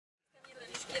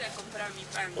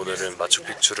오늘은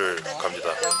마추픽추를 갑니다.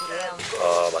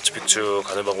 마추픽추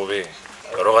가는 방법이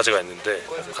여러 가지가 있는데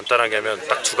간단하게 하면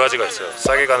딱 두 가지가 있어요.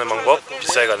 싸게 가는 방법,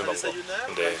 비싸게 가는 방법.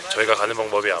 근데 저희가 가는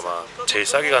방법이 아마 제일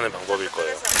싸게 가는 방법일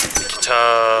거예요.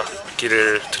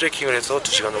 기차길을 트레킹을 해서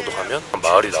 2시간 정도 가면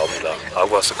마을이 나옵니다.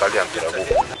 아구아스 칼리엔테라고.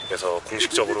 그래서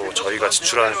공식적으로 저희가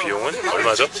지출하는 비용은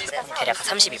얼마죠? 대략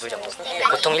 32불 정도.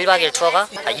 보통 1박 2일 투어가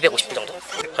 250불 정도.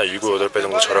 한 7, 8배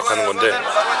정도 절약하는 건데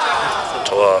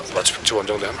저와 마추픽추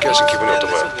원정대 함께 하신 기분이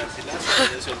어떤가요?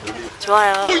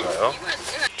 좋아요. 좋아요.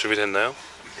 준비됐나요?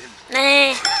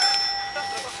 네.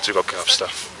 즐겁게 갑시다.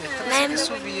 네.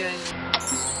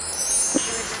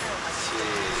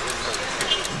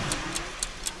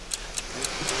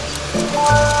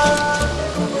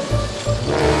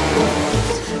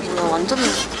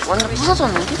 완전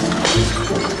부서졌는데?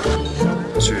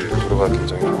 사실 도로가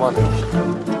굉장히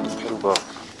험하네요. 페루가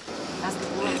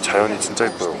이 자연이 진짜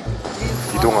예뻐요.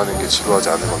 이동하는 게 지루하지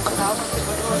않을 만큼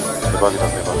대박이다,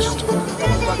 대박 진짜.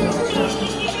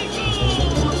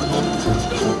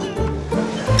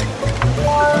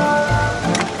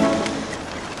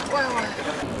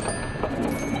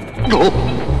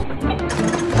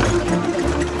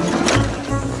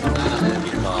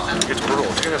 이게 도로를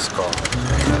어떻게 냈을까?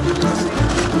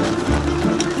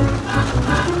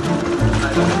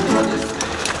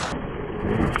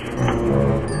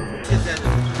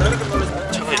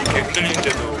 차가 이렇게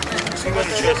흔들리는데도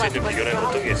순간을 취할 수 있는 비결은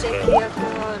어떤 게 있을까요?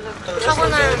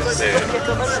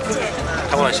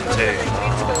 타고난 신체,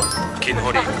 긴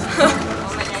허리.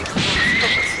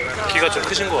 키가 좀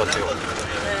크신 것 같아요.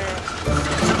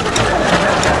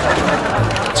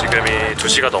 지금이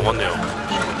 2시가 넘었네요.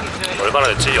 얼마나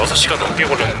됐지? 6시간 넘게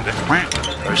걸렸는데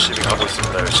열심히 가고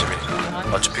있습니다. 열심히.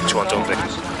 마추픽추 원정대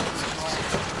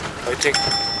파이팅!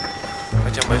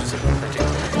 파이팅 한번 해주세요. 파이팅!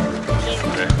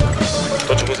 네,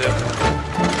 더 주무세요.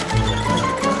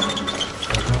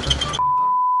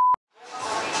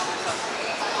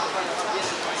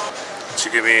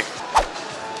 지금이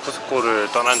쿠스코를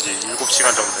떠난 지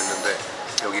 7시간 정도 됐는데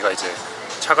여기가 이제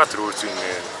차가 들어올 수 있는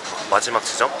마지막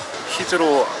지점?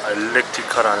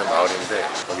 히드로일렉티카라는 마을인데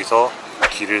여기서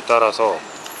길을 따라서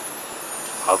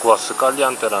아구아스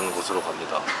칼리엔테라는 곳으로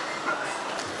갑니다.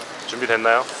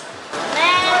 준비됐나요? 네.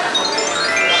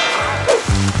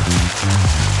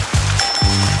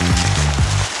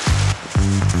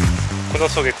 코너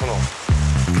속의 코너.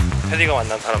 테디가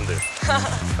만난 사람들.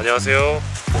 안녕하세요.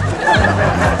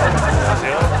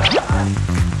 안녕하세요.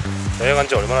 여행 간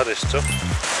지 얼마나 되시죠?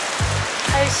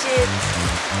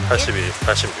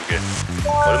 86일.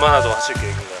 얼마나 더 하실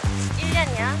계획인가요?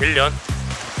 1년이요? 1년?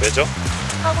 왜죠?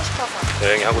 하고 싶어서.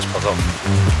 여행이 하고 싶어서.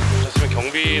 그렇으면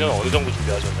경비는 어느 정도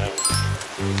준비하셨나요?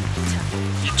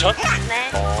 2천?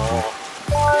 네.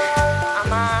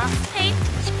 아마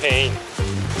스페인.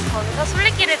 거기서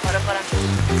순례길을 걸을 거란.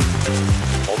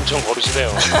 엄청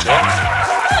걸으시네요.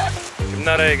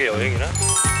 김나라에게 여행이나?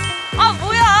 아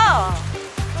뭐야?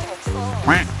 그런 거 없어.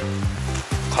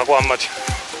 각오 한마디.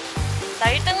 나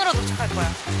 1등으로 도착할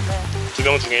거야. 네.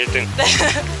 2명 중에 1등. 네.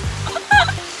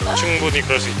 충분히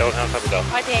그럴 수 있다고 생각합니다.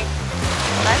 파이팅.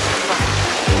 나이스.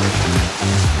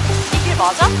 이 길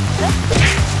맞아? 네?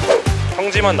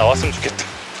 평지만 나왔으면 좋겠다.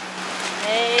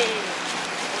 에이.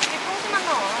 어떻게 평지만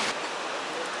나와?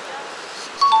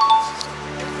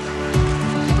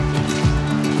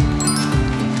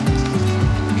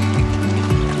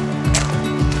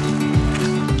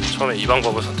 처음에 이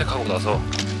방법을 선택하고 나서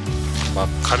막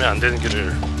가면 안 되는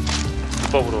길을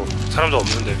불법으로 사람도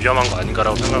없는데 위험한 거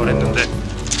아닌가라고 생각을 했는데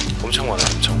엄청 많아요.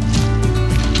 엄청.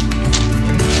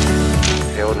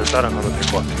 대원을 따라가면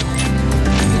될 것 같아요.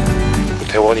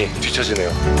 대원이 뒤처지네요.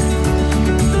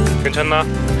 괜찮나?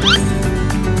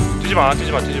 뛰지마.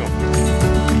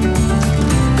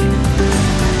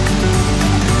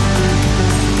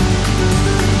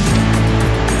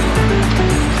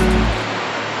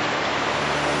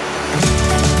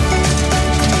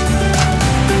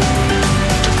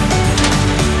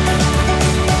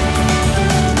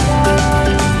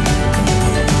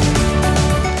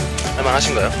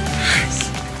 하신가요?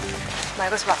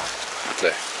 말고서 봐봐.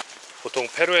 네. 보통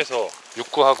페루에서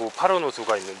 6구하고 8호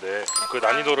노수가 있는데 그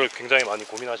난이도를 굉장히 많이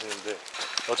고민하시는데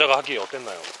여자가 하기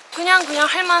어땠나요? 그냥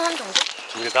할만한 정도?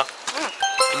 두 개 다? 응.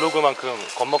 블로그만큼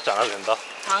겁먹지 않아도 된다?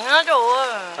 당연하죠.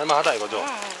 할만하다 이거죠?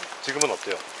 응. 지금은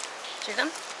어때요?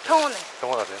 지금? 평온해.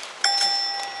 평온하세요?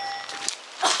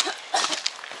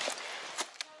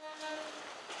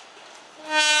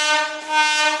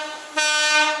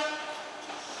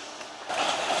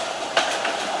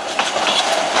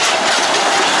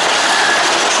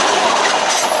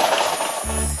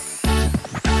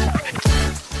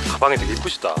 가방이 되게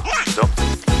이쁘시다. 그죠?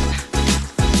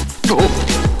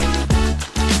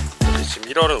 지금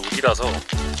 1월은 우기라서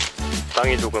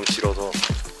땅이 조금 질어서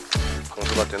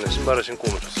방수가 되는 신발을 신고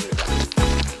오면 좋습니다.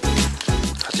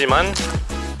 하지만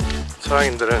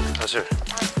서양인들은 사실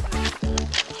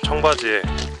청바지에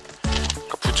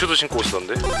부츠도 신고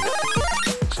오시던데.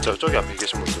 진짜 저기 앞에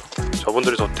계신 분들,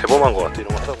 저분들이 더 대범한 것 같아, 이런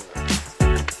거 하다 보면.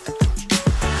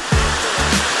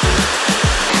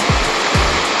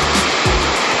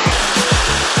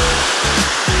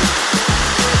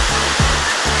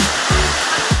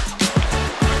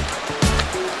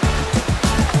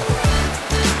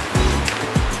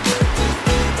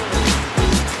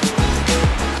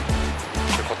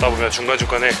 걷다 보면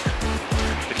중간중간에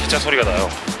기차 소리가 나요.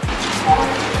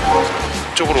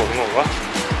 이쪽으로 오는 건가?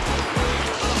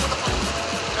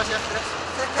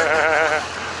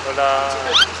 올라.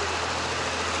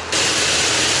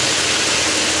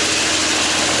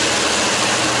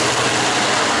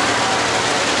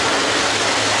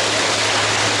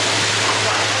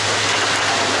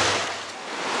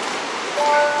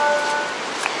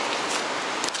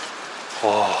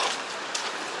 와,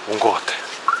 온 것 같아.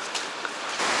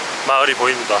 마을이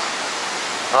보입니다.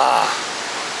 아,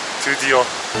 드디어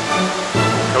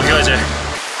여기가 이제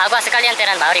아구아스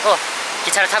칼리엔테라는 마을이고,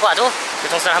 기차를 타고 와도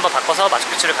교통수단을 한번 바꿔서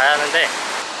마추픽추를 가야 하는데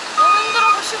너무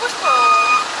힘들어서 쉬고 싶어요.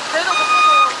 배도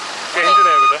고파서. 꽤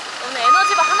힘드네요, 그죠? 오늘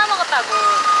에너지바 하나 먹었다고.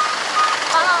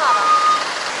 바나나랑.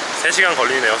 3시간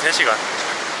걸리네요. 3시간.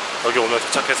 여기 오늘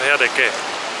도착해서 해야 될 게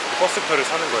버스표를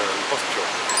사는 거예요. 이 버스표.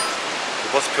 이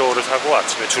버스표를 사고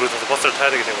아침에 줄을 서서 버스를 타야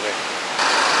되기 때문에.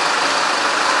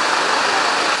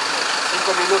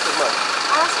 5 minutos más.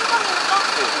 아, 5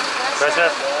 minutos?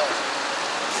 Gracias.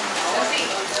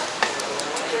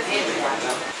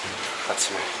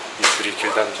 아침에 이슬이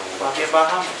길다는 정보가.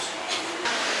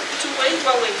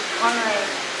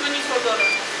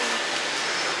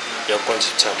 여권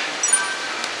집착.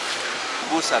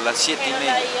 Bus a las 7:30.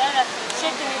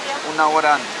 7:30? Una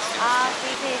hora antes. 아, sí,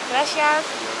 gracias.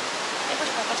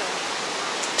 예쁘게 바꿔줘.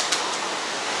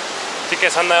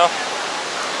 티켓 샀나요?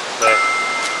 네.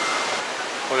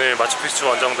 오늘 마추픽추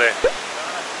원정대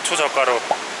초저가로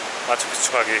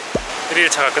마추픽추 가기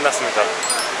 1일차가 끝났습니다.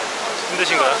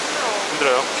 힘드신가요?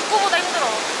 힘들어요? 육구보다 힘들어.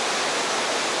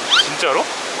 진짜로?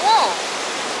 어.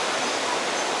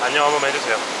 안녕 한번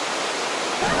해주세요.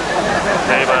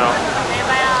 내일 봐요. 내일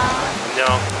봐요.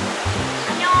 안녕.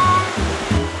 안녕.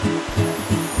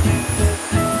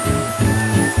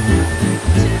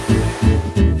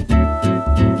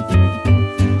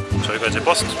 저희가 이제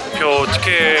버스표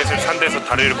티켓을 산 데서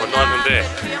다리를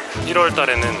건너왔는데 1월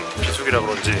달에는 비수기라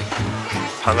그런지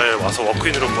방을 와서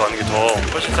워크인으로 구하는 게 더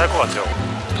훨씬 쌀 것 같아요.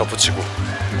 덧붙이고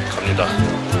갑니다.